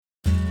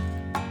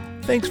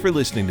Thanks for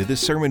listening to this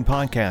sermon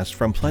podcast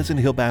from Pleasant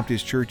Hill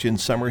Baptist Church in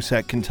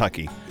Somerset,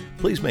 Kentucky.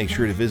 Please make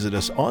sure to visit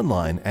us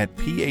online at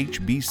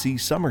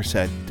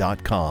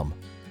phbcsomerset.com.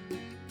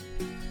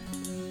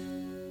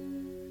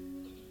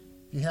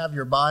 If you have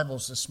your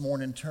Bibles this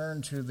morning,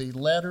 turn to the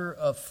letter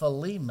of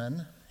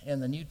Philemon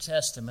in the New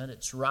Testament.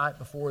 It's right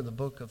before the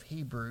book of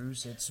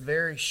Hebrews. It's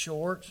very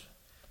short.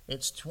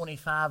 It's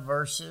 25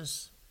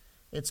 verses.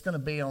 It's going to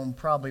be on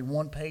probably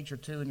one page or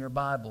two in your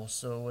Bible,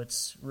 so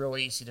it's real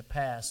easy to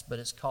pass, but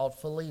it's called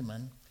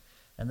Philemon,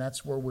 and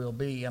that's where we'll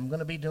be. I'm going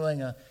to be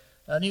doing a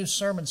new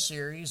sermon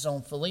series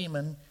on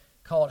Philemon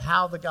called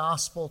How the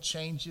Gospel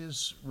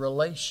Changes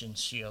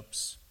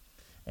Relationships.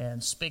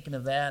 And speaking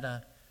of that,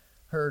 I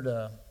heard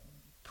a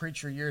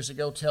preacher years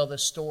ago tell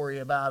this story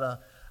about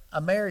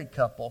a married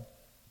couple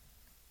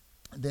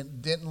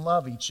that didn't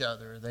love each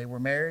other. They were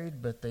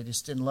married, but they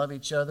just didn't love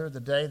each other.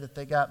 The day that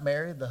they got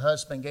married, the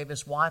husband gave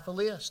his wife a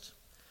list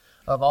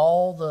of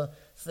all the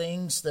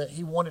things that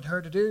he wanted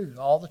her to do,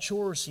 all the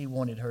chores he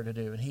wanted her to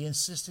do, and he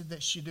insisted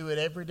that she do it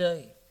every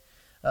day.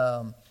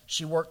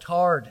 She worked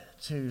hard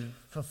to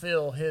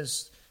fulfill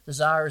his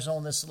desires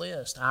on this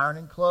list: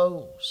 ironing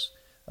clothes,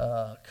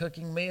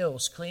 cooking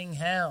meals, cleaning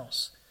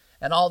house.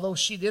 And although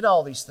she did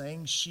all these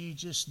things, she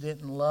just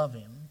didn't love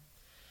him.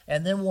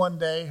 And then one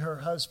day her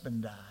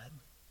husband died.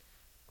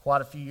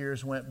 Quite a few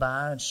years went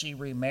by and she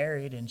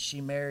remarried, and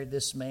she married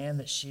this man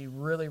that she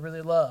really,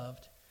 really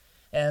loved.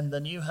 And the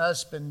new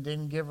husband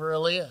didn't give her a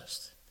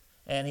list.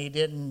 And he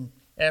didn't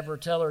ever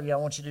tell her, I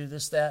want you to do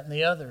this, that, and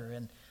the other.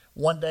 And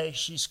one day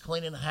she's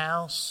cleaning the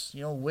house,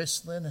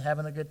 whistling and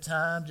having a good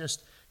time,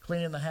 just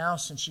cleaning the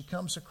house, and she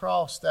comes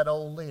across that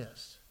old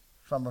list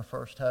from her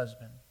first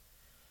husband.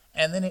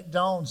 And then it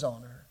dawns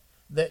on her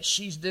that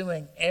she's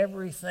doing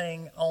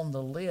everything on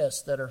the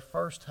list that her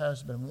first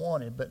husband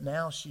wanted, but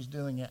now she's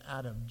doing it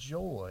out of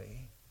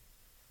joy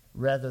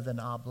rather than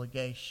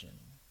obligation.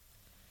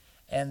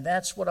 And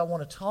that's what I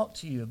want to talk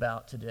to you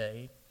about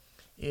today,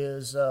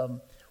 is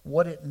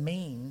what it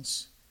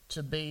means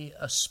to be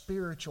a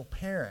spiritual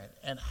parent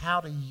and how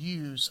to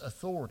use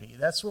authority.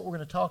 That's what we're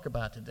going to talk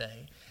about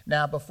today.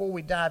 Now, before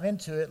we dive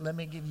into it, let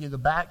me give you the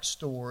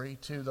backstory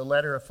to the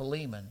letter of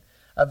Philemon.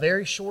 A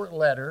very short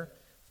letter,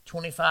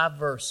 25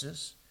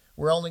 verses.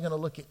 We're only going to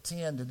look at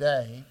 10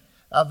 today.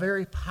 A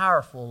very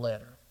powerful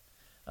letter.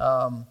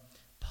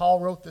 Paul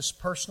wrote this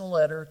personal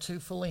letter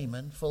to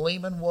Philemon.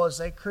 Philemon was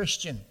a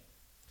Christian.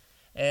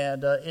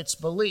 And it's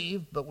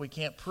believed, but we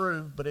can't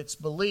prove, but it's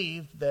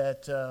believed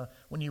that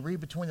when you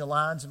read between the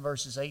lines in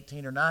verses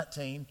 18 or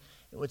 19,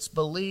 it's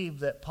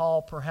believed that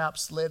Paul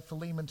perhaps led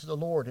Philemon to the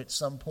Lord at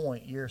some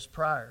point years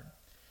prior.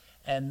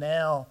 And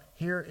now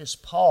here is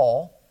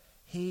Paul.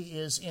 He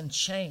is in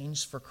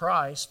chains for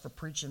Christ, for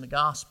preaching the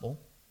gospel.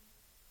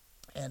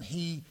 And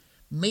he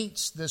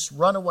meets this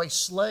runaway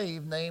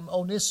slave named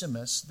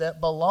Onesimus that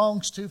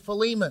belongs to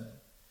Philemon.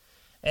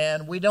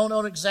 And we don't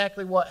know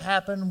exactly what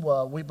happened.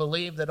 Well, we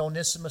believe that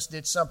Onesimus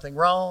did something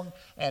wrong,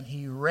 and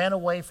he ran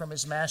away from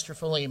his master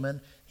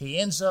Philemon. He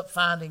ends up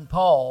finding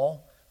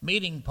Paul,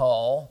 meeting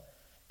Paul,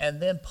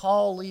 and then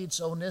Paul leads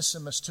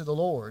Onesimus to the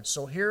Lord.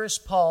 So here is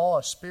Paul,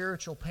 a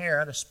spiritual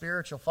parent, a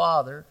spiritual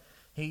father.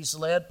 He's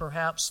led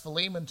perhaps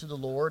Philemon to the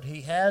Lord.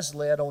 He has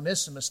led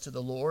Onesimus to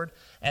the Lord.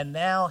 And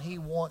now he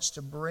wants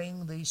to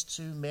bring these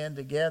two men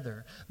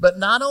together. But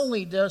not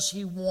only does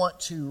he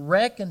want to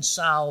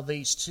reconcile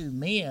these two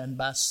men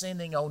by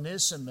sending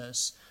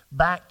Onesimus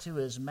back to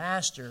his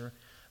master,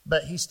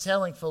 but he's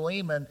telling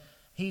Philemon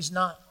he's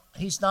not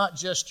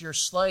just your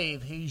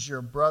slave, he's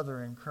your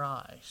brother in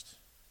Christ.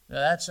 Now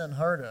that's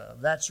unheard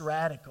of. That's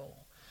radical.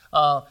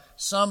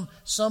 Some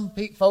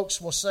folks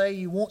will say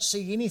you won't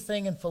see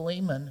anything in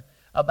Philemon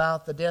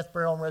about the death,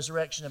 burial, and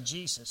resurrection of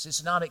Jesus.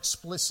 It's not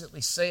explicitly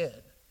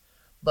said.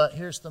 But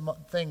here's the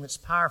thing that's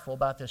powerful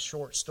about this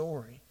short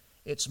story.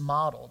 It's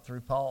modeled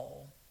through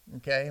Paul.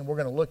 Okay, and we're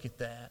going to look at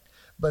that.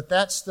 But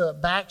that's the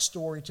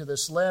backstory to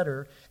this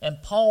letter.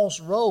 And Paul's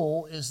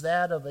role is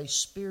that of a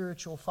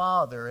spiritual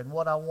father. And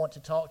what I want to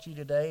talk to you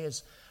today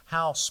is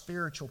how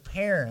spiritual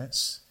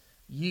parents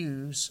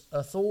use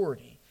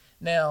authority.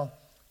 Now,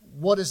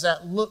 what does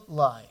that look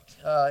like?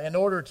 In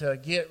order to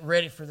get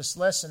ready for this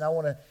lesson, I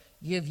want to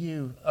give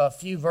you a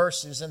few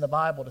verses in the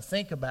Bible to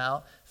think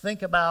about.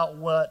 Think about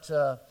what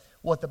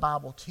the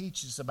Bible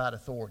teaches about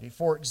authority.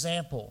 For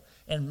example,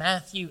 in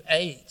Matthew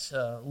 8,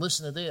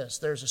 listen to this.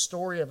 There's a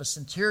story of a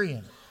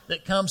centurion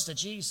that comes to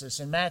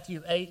Jesus in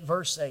Matthew 8,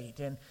 verse 8.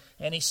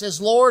 And he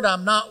says, Lord,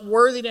 I'm not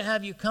worthy to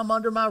have you come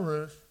under my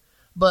roof,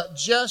 but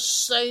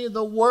just say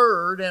the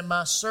word and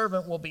my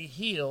servant will be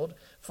healed.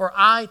 For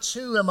I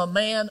too am a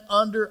man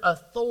under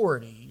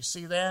authority. You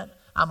see that?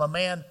 I'm a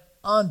man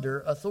under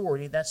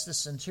authority. That's the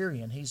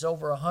centurion. He's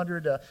over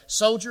 100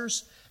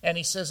 soldiers, and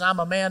he says, I'm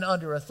a man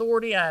under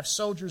authority. I have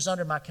soldiers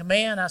under my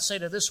command. I say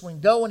to this one,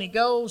 go, and he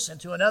goes, and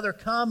to another,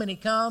 come, and he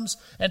comes,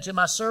 and to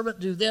my servant,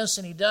 do this,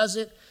 and he does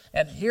it.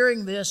 And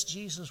hearing this,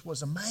 Jesus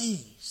was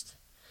amazed.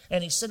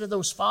 And he said to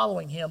those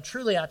following him,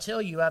 truly I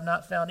tell you, I have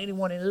not found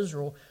anyone in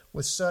Israel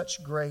with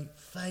such great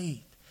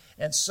faith.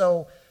 And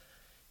so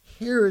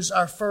here is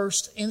our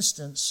first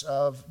instance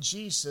of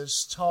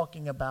Jesus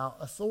talking about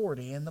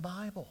authority in the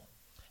Bible.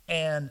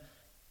 And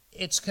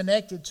it's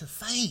connected to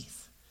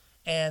faith.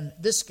 And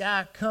this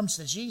guy comes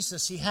to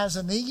Jesus. He has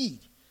a need.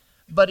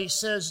 But he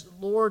says,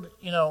 Lord,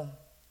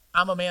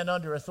 I'm a man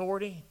under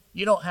authority.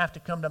 You don't have to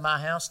come to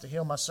my house to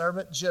heal my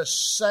servant.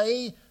 Just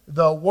say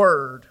the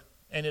word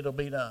and it'll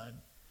be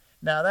done.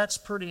 Now, that's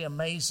pretty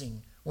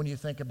amazing when you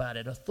think about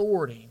it.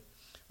 Authority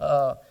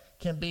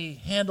can be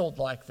handled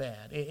like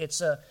that.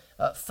 It's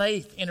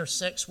faith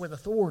intersects with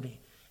authority.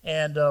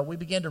 And we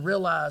begin to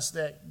realize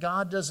that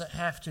God doesn't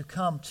have to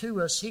come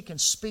to us. He can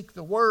speak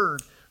the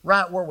word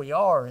right where we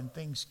are and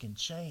things can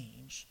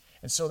change.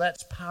 And so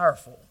that's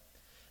powerful.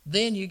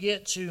 Then you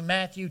get to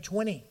Matthew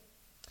 20.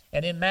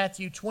 And in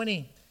Matthew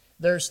 20,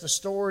 there's the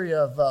story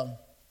of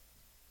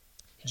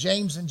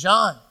James and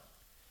John.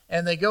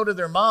 And they go to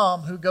their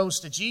mom, who goes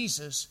to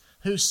Jesus,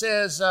 who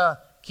says,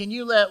 can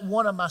you let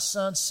one of my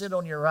sons sit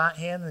on your right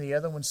hand and the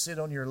other one sit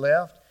on your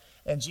left?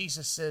 And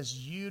Jesus says,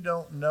 you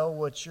don't know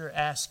what you're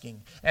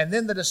asking. And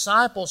then the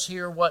disciples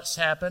hear what's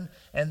happened,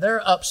 and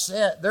they're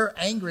upset, they're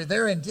angry,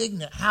 they're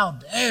indignant. How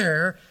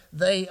dare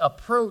they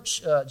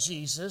approach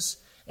Jesus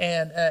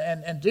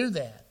and do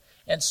that?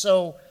 And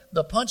so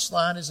the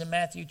punchline is in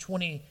Matthew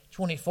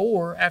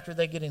 20:24. After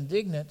they get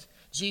indignant,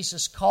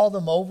 Jesus called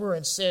them over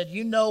and said,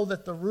 you know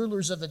that the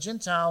rulers of the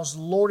Gentiles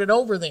lord it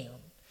over them,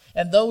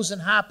 and those in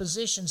high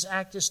positions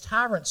act as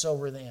tyrants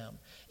over them.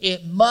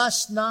 It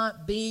must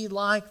not be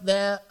like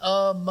that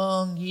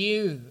among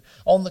you.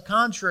 On the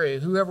contrary,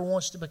 whoever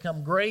wants to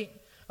become great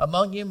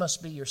among you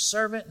must be your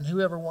servant, and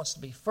whoever wants to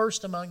be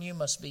first among you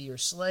must be your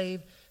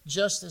slave,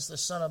 just as the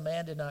Son of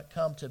Man did not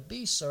come to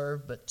be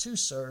served, but to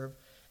serve,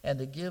 and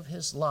to give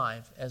his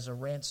life as a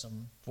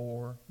ransom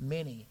for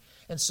many.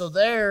 And so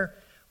there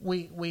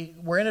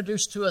we're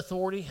introduced to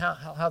authority,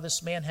 how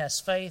this man has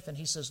faith, and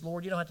he says,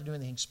 Lord, you don't have to do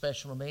anything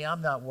special to me.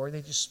 I'm not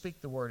worthy. Just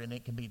speak the word and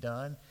it can be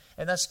done.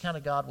 And that's the kind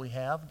of God we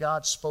have.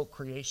 God spoke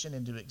creation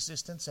into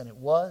existence, and it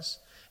was.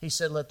 He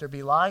said, let there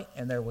be light,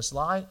 and there was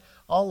light.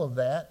 All of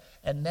that.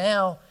 And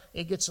now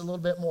it gets a little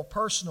bit more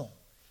personal.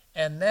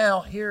 And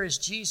now here is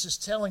Jesus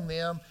telling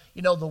them,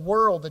 the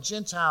world, the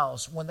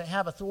Gentiles, when they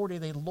have authority,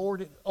 they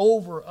lord it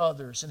over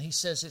others. And he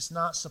says it's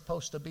not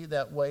supposed to be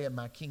that way in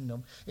my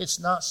kingdom. It's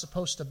not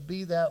supposed to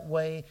be that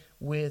way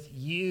with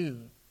you.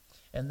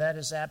 And that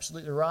is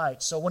absolutely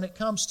right. So when it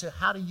comes to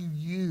how do you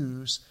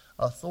use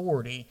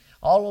authority,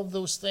 all of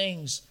those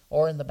things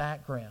are in the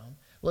background.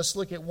 Let's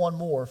look at one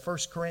more, 1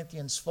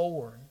 Corinthians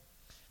 4.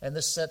 And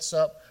this sets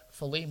up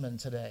Philemon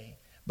today.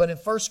 But in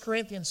 1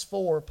 Corinthians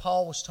 4,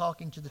 Paul was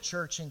talking to the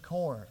church in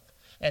Corinth,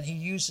 and he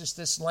uses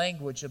this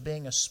language of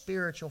being a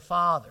spiritual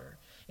father.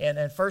 And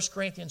in 1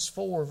 Corinthians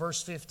 4,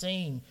 verse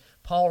 15,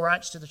 Paul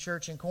writes to the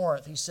church in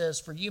Corinth, he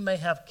says, for you may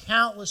have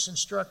countless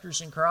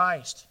instructors in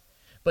Christ,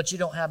 but you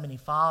don't have many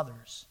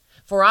fathers.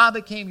 For I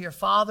became your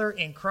father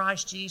in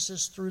Christ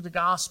Jesus through the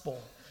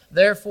gospel.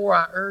 Therefore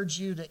I urge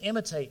you to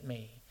imitate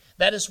me.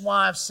 That is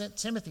why I've sent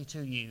Timothy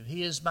to you.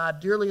 He is my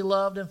dearly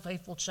loved and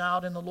faithful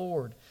child in the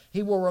Lord.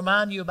 He will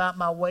remind you about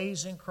my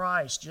ways in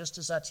Christ, just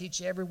as I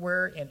teach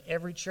everywhere in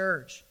every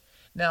church.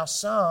 Now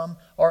some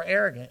are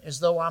arrogant, as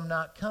though I'm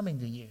not coming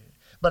to you.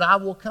 But I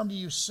will come to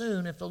you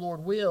soon, if the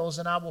Lord wills,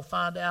 and I will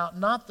find out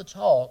not the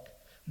talk,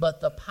 but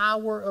the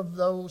power of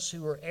those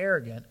who are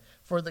arrogant.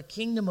 For the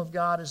kingdom of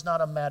God is not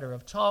a matter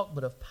of talk,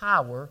 but of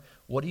power.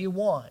 What do you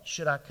want?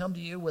 Should I come to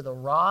you with a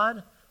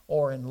rod,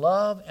 or in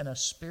love and a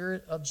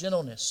spirit of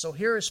gentleness? So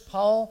here is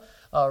Paul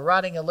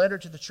writing a letter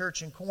to the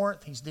church in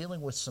Corinth. He's dealing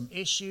with some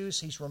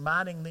issues. He's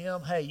reminding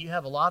them, hey, you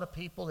have a lot of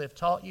people that have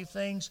taught you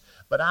things,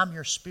 but I'm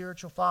your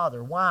spiritual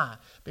father. Why?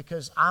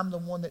 Because I'm the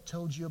one that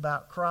told you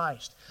about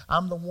Christ.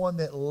 I'm the one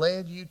that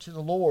led you to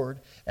the Lord,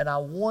 and I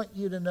want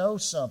you to know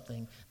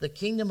something. The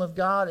kingdom of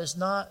God is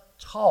not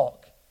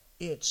talk,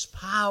 it's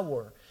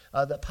power.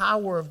 The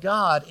power of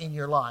God in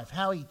your life,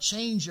 how He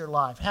changed your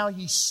life, how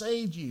He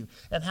saved you,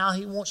 and how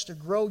He wants to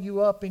grow you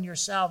up in your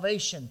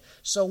salvation.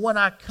 So when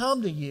I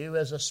come to you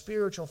as a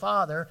spiritual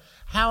father,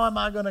 how am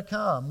I going to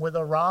come? With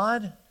a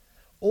rod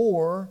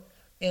or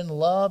in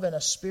love and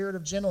a spirit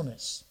of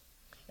gentleness?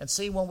 And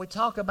see, when we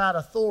talk about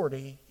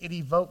authority, it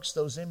evokes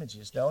those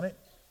images, don't it?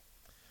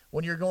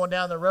 When you're going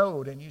down the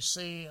road and you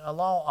see a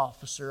law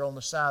officer on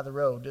the side of the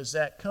road, does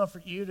that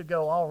comfort you to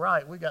go, all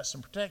right, we got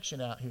some protection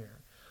out here?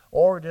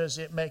 Or does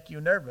it make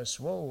you nervous?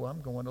 Whoa,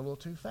 I'm going a little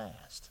too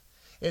fast.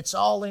 It's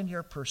all in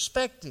your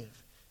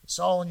perspective. It's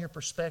all in your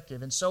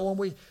perspective. And so when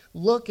we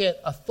look at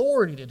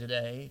authority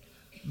today,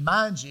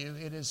 mind you,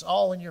 it is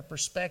all in your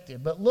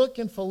perspective. But look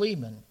in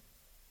Philemon.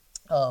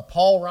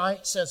 Paul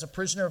writes, as a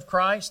prisoner of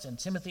Christ, and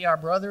Timothy, our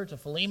brother, to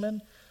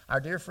Philemon,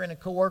 our dear friend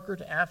and co-worker,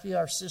 to Apphia,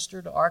 our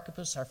sister, to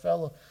Archippus, our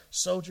fellow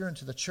soldier, and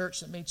to the church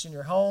that meets in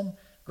your home.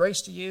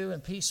 Grace to you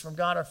and peace from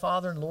God our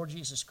Father and Lord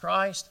Jesus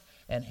Christ.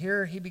 And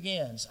here he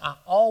begins. I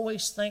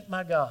always thank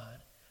my God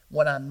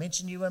when I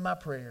mention you in my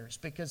prayers,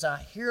 because I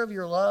hear of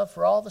your love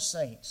for all the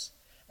saints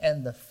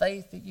and the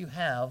faith that you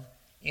have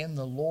in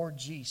the Lord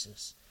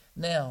Jesus.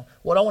 Now,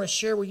 what I want to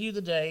share with you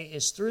today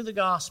is through the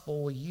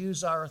gospel, we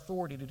use our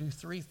authority to do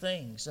three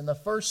things. And the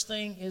first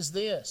thing is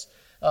this.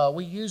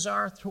 We use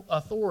our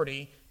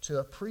authority to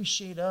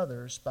appreciate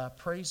others by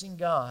praising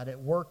God at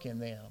work in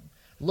them.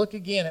 Look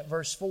again at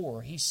verse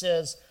 4. He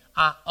says,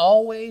 I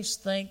always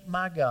thank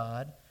my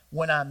God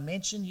when I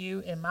mention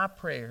you in my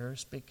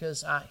prayers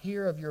because I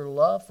hear of your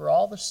love for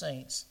all the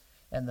saints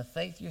and the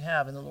faith you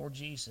have in the Lord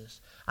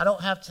Jesus. I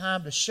don't have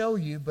time to show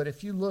you, but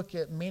if you look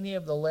at many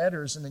of the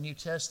letters in the New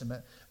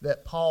Testament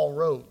that Paul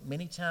wrote,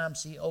 many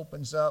times he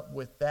opens up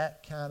with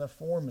that kind of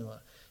formula.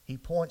 He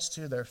points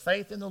to their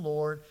faith in the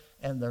Lord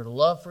and their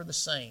love for the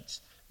saints.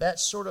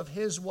 That's sort of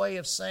his way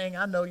of saying,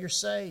 I know you're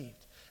saved.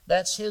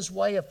 That's his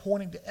way of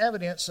pointing to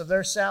evidence of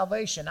their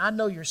salvation. I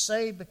know you're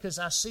saved because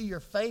I see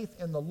your faith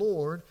in the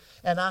Lord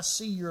and I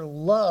see your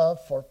love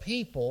for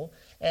people.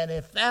 And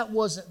if that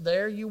wasn't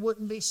there, you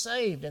wouldn't be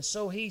saved. And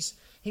so he's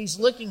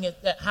looking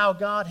at how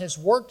God has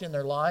worked in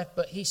their life,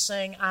 but he's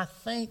saying, I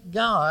thank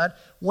God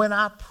when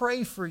I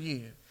pray for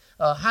you.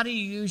 How do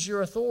you use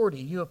your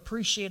authority? You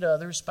appreciate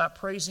others by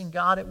praising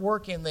God at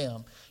work in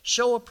them.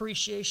 Show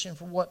appreciation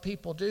for what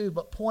people do,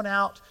 but point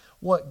out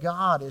what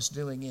God is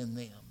doing in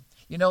them.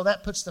 You know,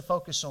 that puts the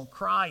focus on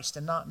Christ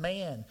and not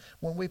man.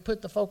 When we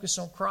put the focus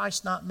on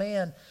Christ, not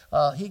man,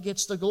 he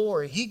gets the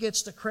glory. He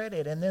gets the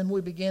credit. And then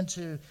we begin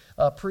to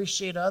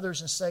appreciate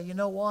others and say, you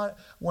know what?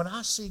 When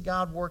I see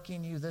God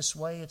working you this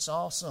way, it's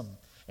awesome.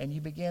 And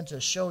you begin to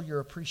show your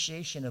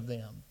appreciation of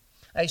them.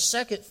 A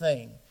second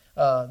thing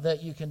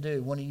that you can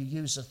do when you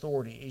use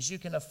authority is you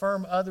can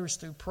affirm others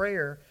through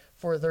prayer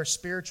for their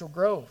spiritual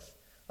growth.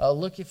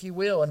 Look, if you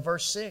will, in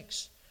verse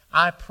 6.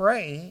 I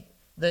pray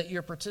that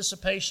your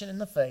participation in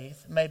the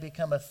faith may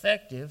become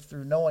effective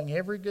through knowing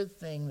every good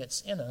thing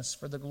that's in us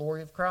for the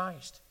glory of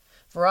Christ.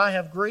 For I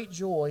have great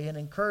joy and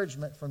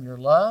encouragement from your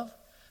love,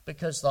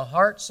 because the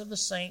hearts of the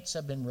saints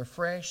have been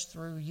refreshed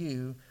through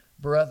you,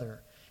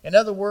 brother. In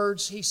other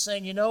words, he's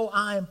saying, you know,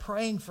 I am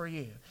praying for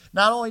you.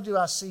 Not only do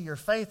I see your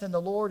faith in the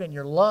Lord and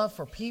your love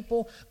for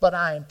people, but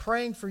I am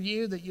praying for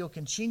you that you'll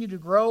continue to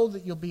grow,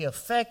 that you'll be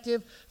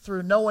effective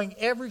through knowing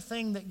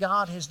everything that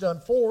God has done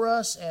for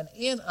us and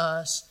in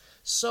us,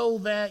 so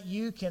that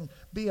you can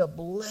be a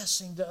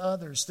blessing to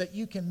others, that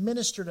you can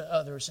minister to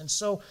others. And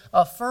so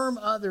affirm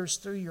others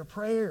through your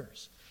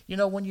prayers. You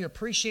know, when you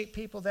appreciate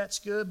people, that's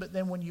good. But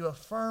then when you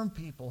affirm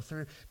people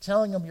through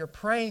telling them you're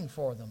praying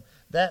for them,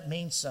 that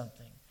means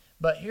something.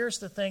 But here's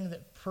the thing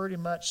that pretty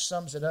much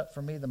sums it up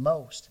for me the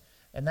most.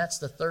 And that's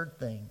the third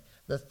thing.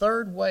 The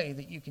third way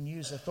that you can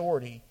use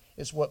authority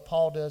is what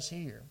Paul does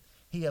here.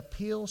 He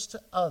appeals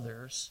to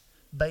others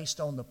based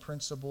on the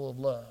principle of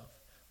love.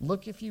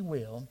 Look, if you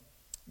will,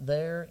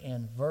 there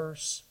in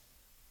verse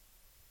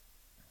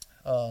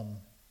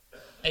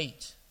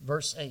 8.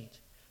 Verse 8.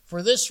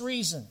 For this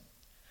reason,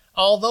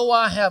 although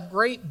I have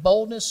great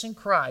boldness in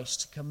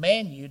Christ to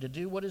command you to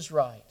do what is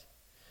right,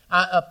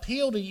 I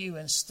appeal to you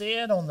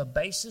instead on the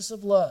basis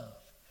of love.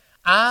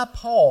 I,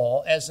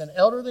 Paul, as an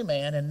elderly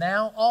man, and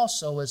now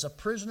also as a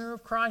prisoner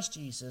of Christ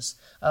Jesus,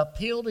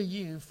 appeal to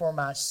you for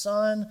my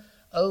son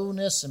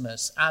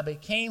Onesimus. I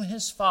became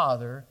his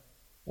father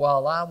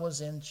while I was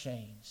in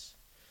chains.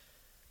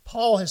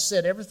 Paul has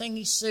said everything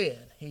he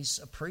said. He's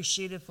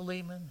appreciated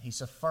Philemon.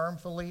 He's affirmed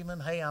Philemon.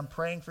 Hey, I'm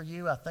praying for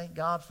you. I thank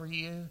God for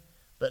you.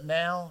 But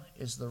now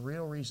is the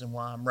real reason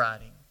why I'm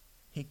writing.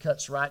 He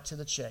cuts right to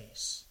the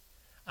chase.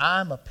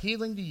 I'm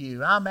appealing to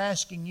you. I'm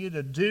asking you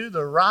to do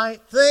the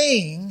right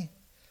thing.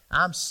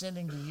 I'm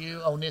sending to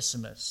you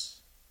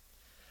Onesimus.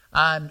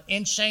 I'm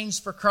in chains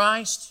for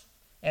Christ.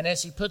 And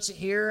as he puts it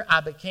here, I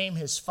became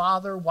his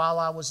father while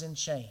I was in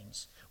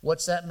chains.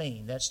 What's that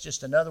mean? That's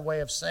just another way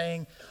of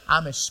saying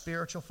I'm his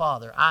spiritual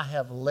father. I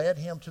have led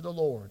him to the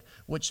Lord,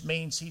 which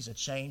means he's a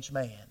changed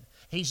man.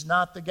 He's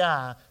not the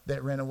guy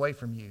that ran away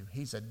from you.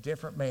 He's a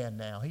different man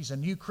now. He's a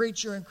new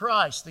creature in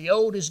Christ. The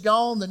old is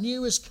gone, the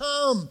new is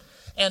come.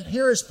 And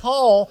here is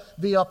Paul,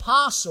 the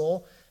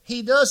apostle.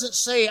 He doesn't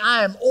say,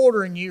 I am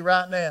ordering you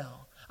right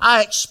now.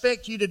 I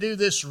expect you to do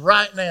this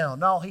right now.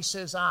 No, he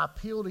says, I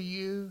appeal to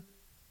you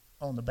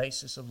on the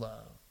basis of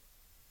love.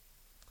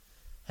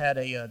 Had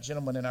a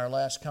gentleman in our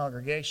last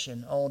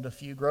congregation owned a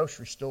few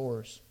grocery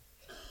stores.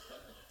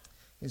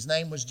 His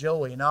name was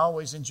Joey, and I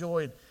always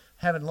enjoyed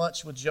having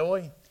lunch with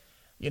Joey.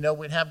 You know,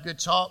 we'd have good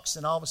talks,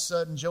 and all of a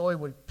sudden Joey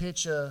would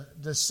pitch a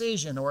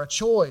decision or a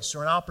choice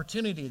or an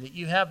opportunity that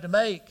you have to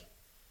make.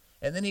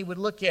 And then he would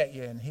look at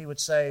you and he would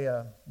say,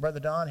 Brother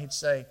Don, he'd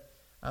say,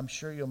 I'm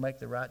sure you'll make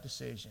the right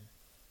decision.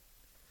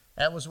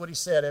 That was what he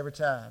said every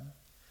time.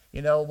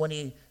 You know, when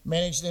he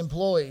managed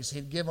employees,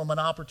 he'd give them an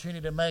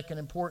opportunity to make an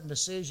important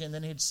decision.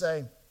 Then he'd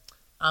say,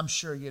 I'm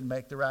sure you'd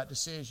make the right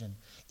decision.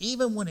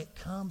 Even when it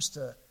comes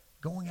to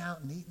going out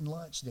and eating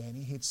lunch,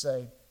 Danny, he'd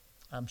say,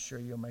 I'm sure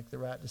you'll make the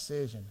right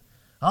decision.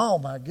 Oh,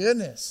 my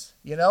goodness.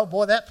 You know,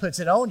 boy, that puts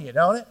it on you,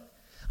 don't it?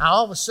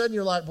 All of a sudden,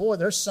 you're like, boy,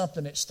 there's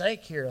something at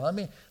stake here. Let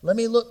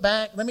me look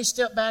back. Let me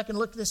step back and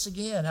look at this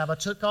again. Have I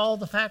took all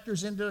the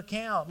factors into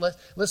account?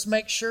 Let's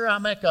make sure I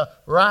make a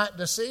right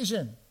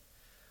decision.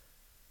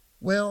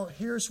 Well,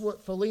 here's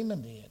what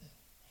Philemon did.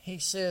 he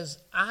says,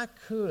 I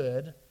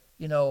could,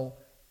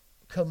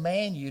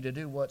 command you to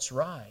do what's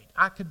right.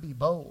 I could be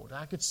bold.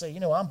 I could say,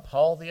 I'm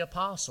Paul the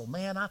Apostle.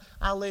 Man,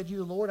 I led you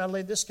to the Lord. I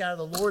led this guy to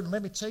the Lord. And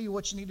let me tell you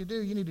what you need to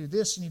do. You need to do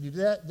this. You need to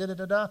do that.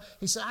 Da-da-da-da.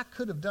 He said, I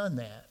could have done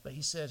that. But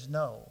he says,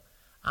 no,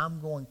 I'm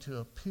going to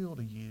appeal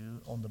to you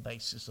on the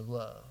basis of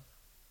love.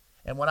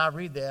 And when I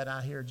read that,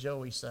 I hear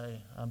Joey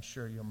say, I'm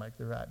sure you'll make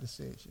the right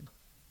decision.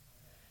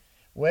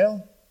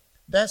 Well,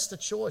 that's the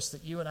choice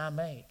that you and I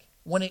make.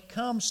 When it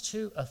comes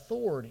to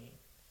authority,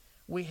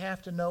 we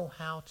have to know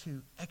how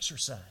to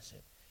exercise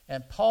it.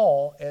 And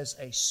Paul, as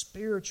a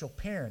spiritual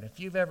parent, if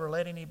you've ever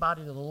led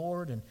anybody to the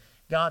Lord and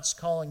God's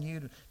calling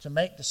you to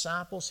make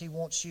disciples, He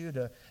wants you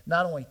to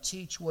not only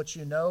teach what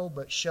you know,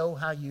 but show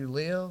how you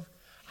live.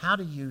 How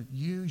do you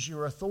use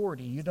your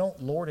authority? You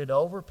don't lord it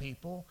over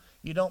people.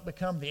 You don't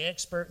become the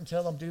expert and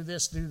tell them, do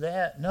this, do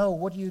that. No,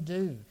 what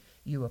do?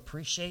 You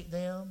appreciate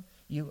them.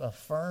 You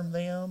affirm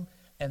them.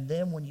 And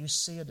then when you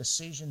see a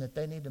decision that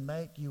they need to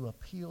make, you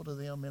appeal to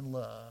them in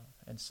love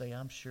and say,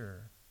 I'm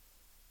sure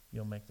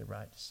you'll make the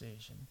right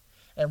decision.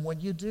 And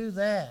when you do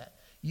that,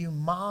 you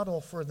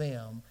model for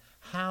them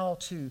how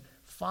to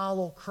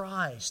follow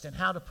Christ and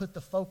how to put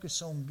the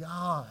focus on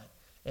God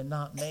and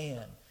not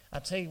man. I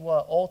tell you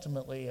what,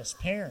 ultimately, as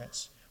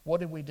parents,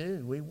 what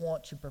do? We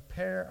want to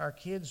prepare our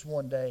kids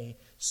one day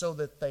so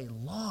that they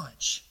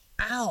launch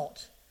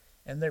out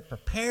and they're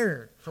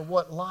prepared for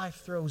what life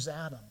throws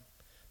at them,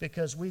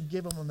 because we've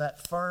given them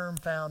that firm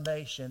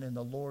foundation in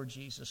the Lord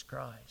Jesus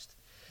Christ.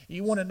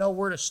 You want to know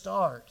where to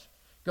start?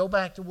 Go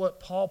back to what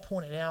Paul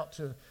pointed out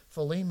to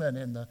Philemon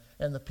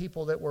and the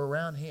people that were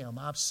around him.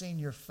 I've seen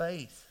your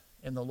faith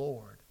in the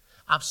Lord.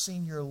 I've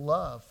seen your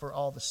love for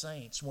all the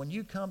saints. When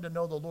you come to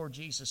know the Lord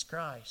Jesus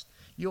Christ,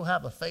 you'll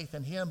have a faith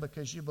in Him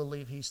because you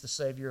believe He's the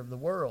Savior of the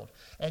world.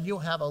 And you'll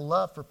have a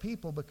love for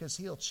people because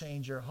He'll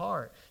change your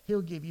heart.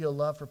 He'll give you a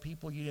love for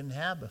people you didn't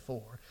have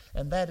before.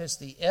 And that is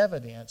the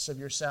evidence of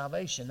your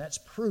salvation. That's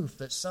proof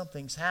that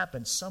something's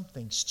happened,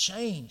 something's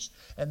changed.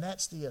 And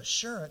that's the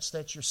assurance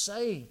that you're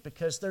saved,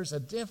 because there's a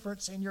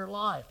difference in your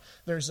life.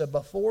 There's a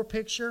before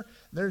picture,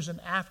 there's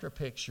an after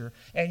picture.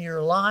 And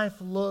your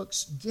life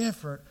looks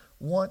different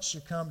once you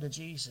come to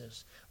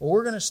Jesus. Well,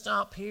 we're going to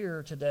stop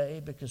here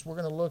today because we're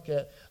going to look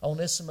at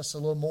Onesimus a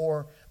little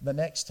more the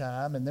next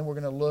time, and then we're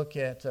going to look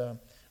at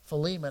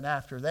Philemon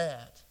after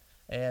that.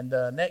 And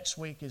next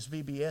week is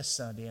VBS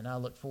Sunday, and I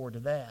look forward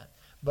to that.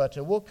 But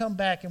we'll come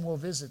back and we'll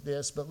visit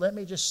this, but let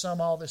me just sum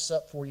all this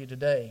up for you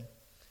today.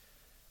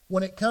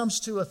 When it comes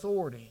to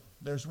authority,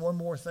 there's one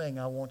more thing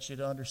I want you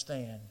to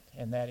understand,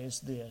 and that is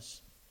this.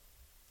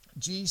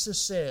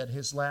 Jesus said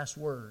His last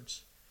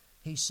words.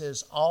 He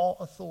says, all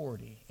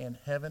authority in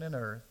heaven and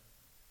earth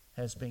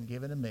has been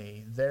given to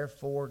me.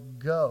 Therefore,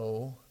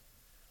 go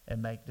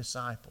and make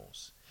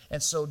disciples.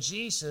 And so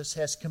Jesus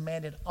has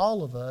commanded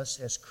all of us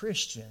as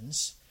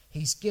Christians.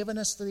 He's given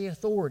us the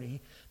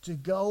authority to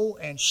go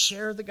and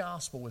share the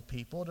gospel with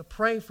people, to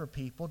pray for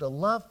people, to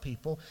love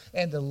people,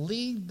 and to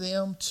lead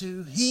them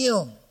to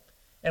Him.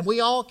 And we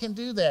all can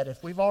do that.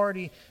 If we've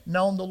already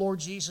known the Lord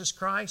Jesus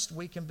Christ,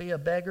 we can be a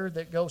beggar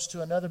that goes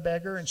to another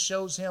beggar and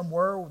shows him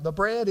where the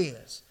bread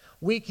is.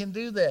 We can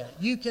do that.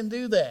 You can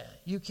do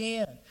that. You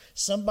can.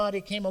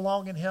 Somebody came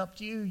along and helped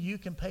you. You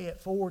can pay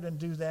it forward and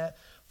do that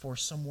for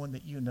someone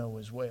that you know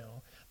as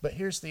well. But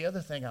here's the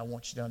other thing I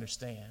want you to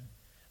understand.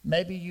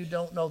 Maybe you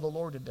don't know the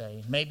Lord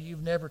today. Maybe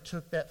you've never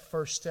took that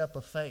first step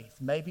of faith.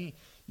 Maybe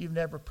you've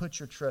never put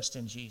your trust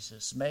in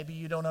Jesus. Maybe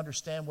you don't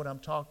understand what I'm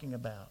talking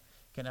about.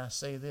 Can I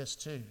say this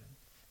too?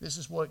 This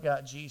is what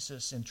got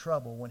Jesus in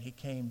trouble when He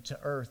came to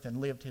earth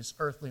and lived His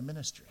earthly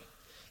ministry.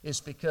 It's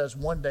because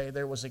one day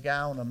there was a guy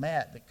on a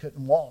mat that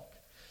couldn't walk.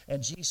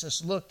 And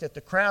Jesus looked at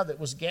the crowd that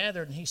was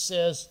gathered and He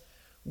says,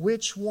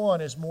 which one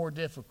is more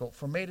difficult?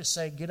 For me to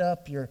say, get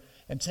up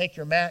and take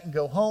your mat and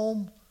go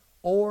home,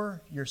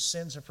 or your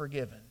sins are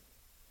forgiven?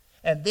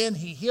 And then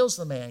He heals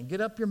the man. Get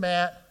up your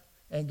mat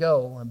and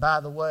go. And by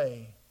the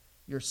way,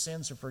 your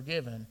sins are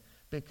forgiven,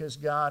 because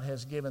God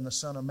has given the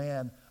Son of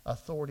Man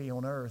authority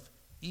on earth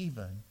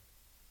even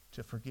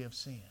to forgive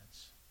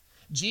sins.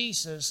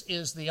 Jesus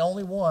is the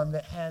only one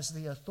that has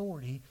the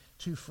authority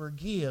to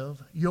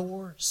forgive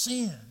your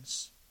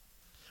sins.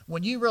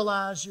 When you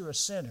realize you're a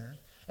sinner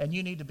and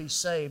you need to be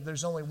saved,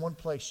 there's only one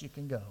place you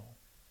can go,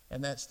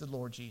 and that's the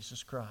Lord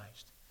Jesus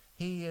Christ.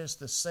 He is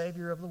the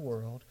Savior of the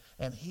world,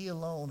 and He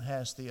alone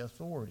has the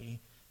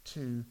authority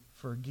to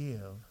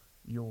forgive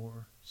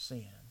your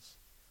sins.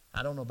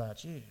 I don't know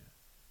about you,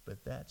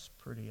 but that's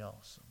pretty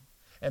awesome.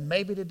 And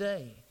maybe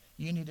today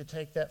you need to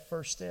take that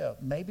first step.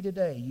 Maybe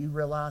today you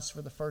realize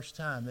for the first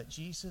time that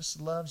Jesus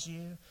loves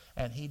you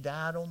and He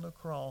died on the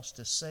cross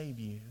to save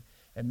you.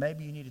 And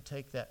maybe you need to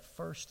take that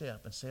first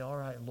step and say, all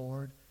right,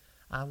 Lord,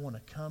 I want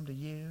to come to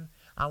You.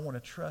 I want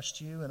to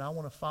trust You, and I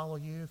want to follow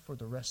You for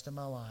the rest of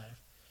my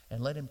life.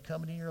 And let Him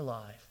come into your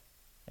life,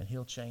 and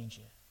He'll change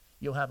you.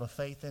 You'll have a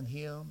faith in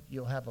Him.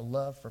 You'll have a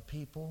love for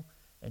people,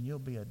 and you'll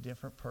be a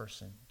different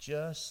person,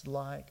 just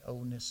like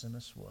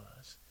Onesimus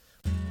was.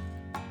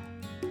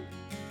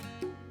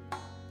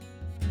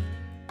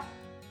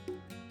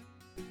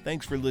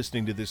 Thanks for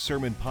listening to this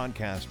sermon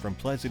podcast from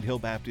Pleasant Hill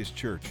Baptist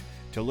Church.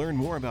 To learn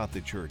more about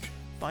the church,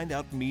 find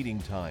out meeting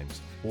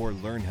times, or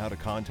learn how to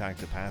contact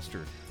the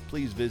pastor,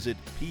 please visit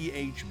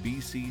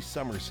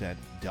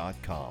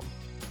phbcsomerset.com.